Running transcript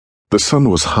The sun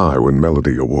was high when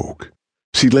Melody awoke.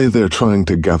 She lay there trying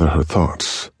to gather her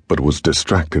thoughts, but was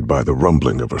distracted by the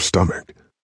rumbling of her stomach.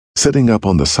 Sitting up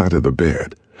on the side of the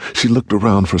bed, she looked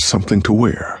around for something to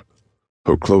wear.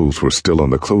 Her clothes were still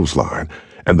on the clothesline,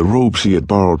 and the robe she had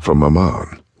borrowed from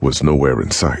Maman was nowhere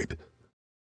in sight.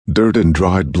 Dirt and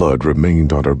dried blood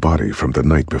remained on her body from the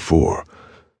night before,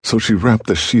 so she wrapped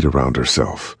the sheet around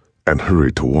herself and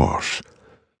hurried to wash.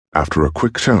 After a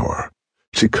quick shower,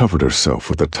 she covered herself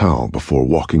with a towel before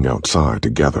walking outside to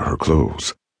gather her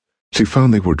clothes. She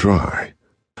found they were dry,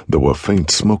 though a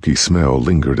faint smoky smell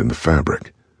lingered in the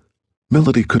fabric.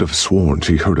 Melody could have sworn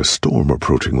she heard a storm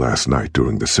approaching last night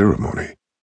during the ceremony,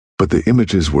 but the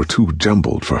images were too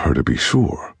jumbled for her to be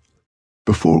sure.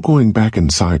 Before going back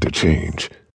inside to change,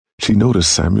 she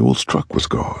noticed Samuel's truck was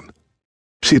gone.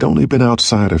 She'd only been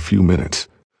outside a few minutes,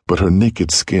 but her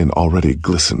naked skin already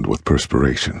glistened with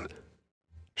perspiration.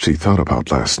 She thought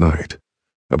about last night,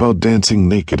 about dancing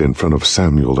naked in front of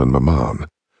Samuel and Maman,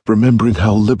 remembering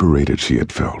how liberated she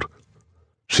had felt.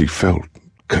 She felt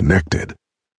connected.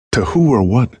 To who or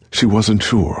what, she wasn't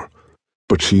sure,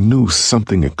 but she knew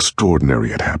something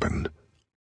extraordinary had happened.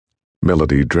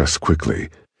 Melody dressed quickly,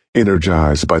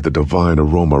 energized by the divine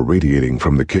aroma radiating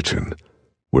from the kitchen,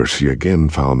 where she again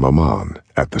found Maman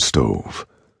at the stove.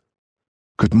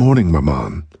 "Good morning,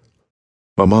 Maman."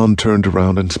 Maman turned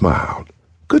around and smiled.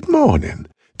 "Good morning.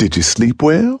 Did you sleep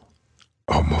well?"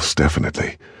 "Oh, most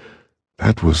definitely.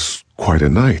 That was quite a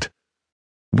night.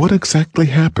 What exactly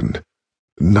happened?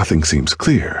 Nothing seems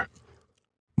clear."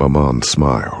 Maman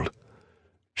smiled.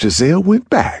 "Giselle went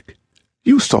back.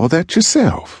 You saw that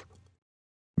yourself."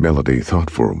 Melody thought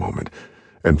for a moment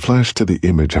and flashed to the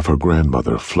image of her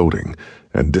grandmother floating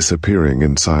and disappearing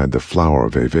inside the flower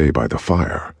vase by the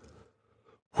fire.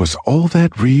 Was all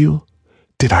that real?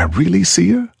 Did I really see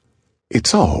her?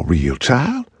 "It's all real,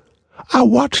 child. I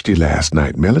watched you last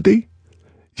night, Melody.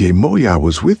 Yemoya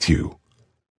was with you."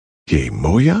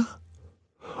 "Yemoya?"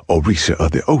 "Orisha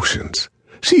of the oceans.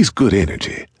 She's good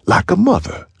energy, like a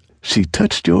mother. She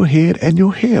touched your head and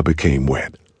your hair became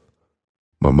wet."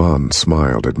 Maman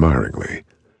smiled admiringly.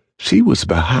 "She was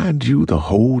behind you the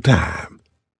whole time."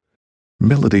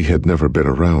 Melody had never been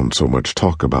around so much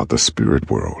talk about the spirit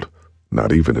world,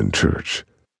 not even in church.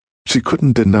 She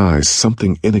couldn't deny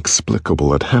something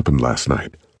inexplicable had happened last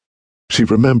night. She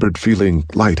remembered feeling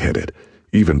lightheaded,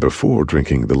 even before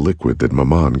drinking the liquid that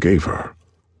Maman gave her.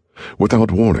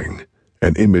 Without warning,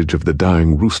 an image of the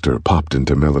dying rooster popped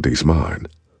into Melody's mind.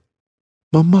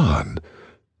 "Maman,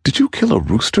 did you kill a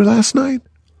rooster last night?"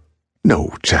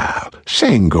 "No, child,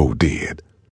 Shango did.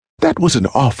 That was an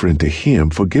offering to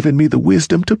him for giving me the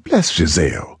wisdom to bless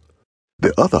Giselle.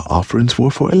 The other offerings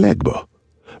were for Elegba.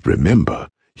 Remember,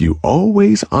 you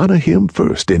always honor him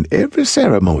first in every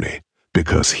ceremony,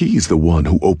 because he's the one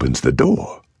who opens the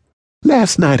door.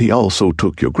 Last night he also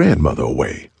took your grandmother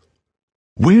away."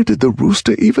 "Where did the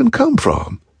rooster even come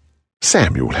from?"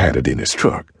 "Samuel had it in his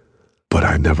truck, but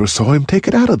I never saw him take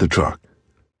it out of the truck.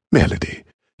 Melody,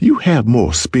 you have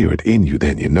more spirit in you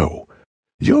than you know.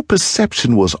 Your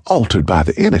perception was altered by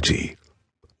the energy."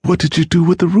 "What did you do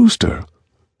with the rooster?"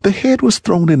 "The head was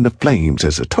thrown in the flames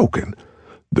as a token.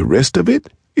 The rest of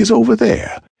it is over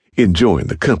there, enjoying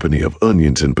the company of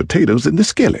onions and potatoes in the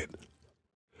skillet."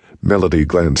 Melody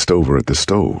glanced over at the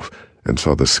stove and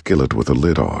saw the skillet with a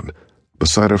lid on,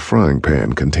 beside a frying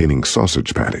pan containing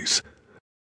sausage patties.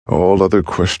 All other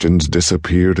questions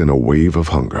disappeared in a wave of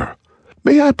hunger.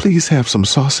 "May I please have some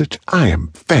sausage? I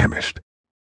am famished."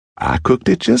 "I cooked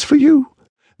it just for you.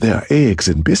 There are eggs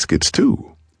and biscuits,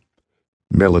 too."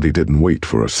 Melody didn't wait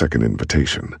for a second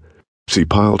invitation. She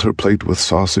piled her plate with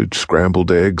sausage,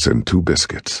 scrambled eggs, and 2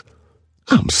 biscuits.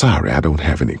 "I'm sorry I don't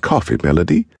have any coffee,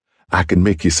 Melody. I can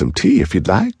make you some tea if you'd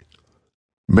like."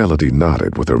 Melody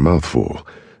nodded with her mouth full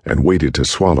and waited to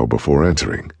swallow before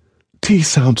answering. "Tea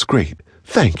sounds great.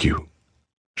 Thank you."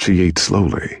 She ate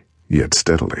slowly, yet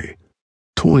steadily,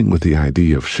 toying with the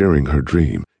idea of sharing her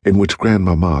dream in which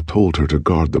Grandmama told her to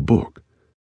guard the book.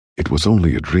 It was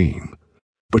only a dream,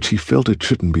 but she felt it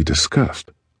shouldn't be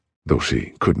discussed, though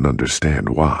she couldn't understand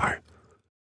why.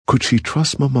 Could she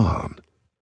trust Maman?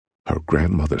 Her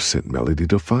grandmother sent Melody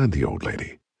to find the old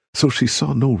lady, so she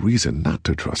saw no reason not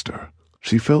to trust her.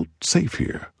 She felt safe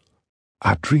here.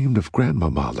 "I dreamed of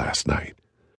Grandmama last night.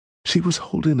 She was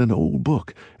holding an old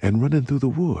book and running through the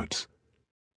woods.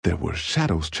 There were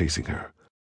shadows chasing her,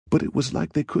 but it was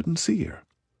like they couldn't see her.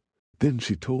 Then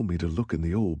she told me to look in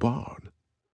the old barn."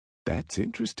 "That's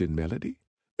interesting, Melody.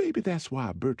 Maybe that's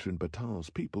why Bertrand Baton's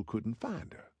people couldn't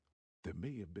find her. There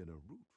may have been a root."